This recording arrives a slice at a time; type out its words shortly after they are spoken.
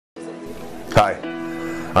Hi,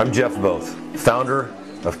 I'm Jeff Voth, founder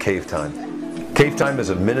of Cavetime. Cavetime is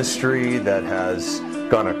a ministry that has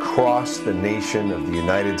gone across the nation of the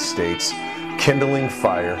United States, kindling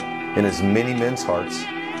fire in as many men's hearts,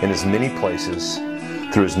 in as many places,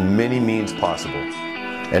 through as many means possible.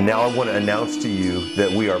 And now I want to announce to you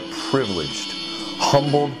that we are privileged,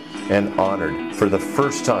 humbled, and honored for the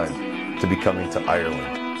first time to be coming to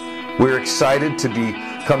Ireland. We're excited to be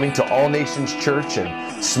coming to All Nations Church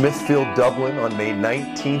in Smithfield, Dublin on May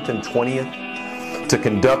 19th and 20th to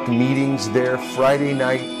conduct meetings there Friday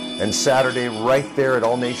night and Saturday right there at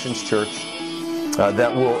All Nations Church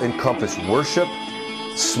that will encompass worship,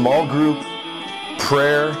 small group,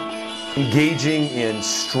 prayer, engaging in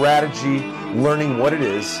strategy, learning what it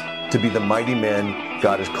is to be the mighty man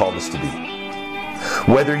God has called us to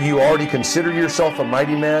be. Whether you already consider yourself a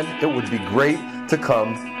mighty man, it would be great to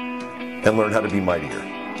come and learn how to be mightier.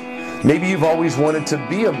 Maybe you've always wanted to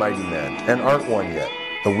be a mighty man and aren't one yet,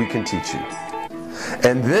 but we can teach you.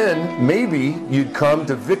 And then maybe you'd come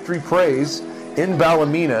to Victory Praise in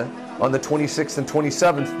Ballymena on the 26th and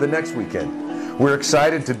 27th the next weekend. We're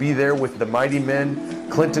excited to be there with the mighty men,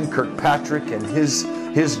 Clinton Kirkpatrick and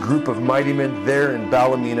his group of mighty men there in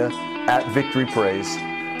Ballymena at Victory Praise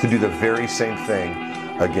to do the very same thing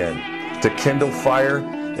again, to kindle fire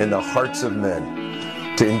in the hearts of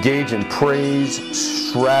men, to engage in praise,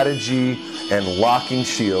 strategy, and locking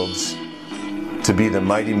shields to be the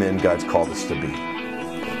mighty men God's called us to be.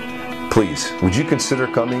 Please, would you consider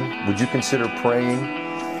coming? Would you consider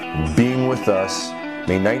praying, being with us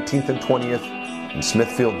May 19th and 20th in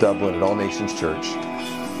Smithfield, Dublin at All Nations Church,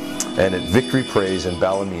 and at Victory Praise in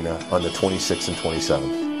Ballymena on the 26th and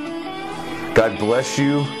 27th. God bless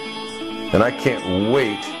you, and I can't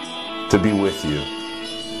wait to be with you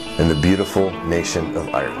in the beautiful nation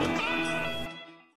of Ireland.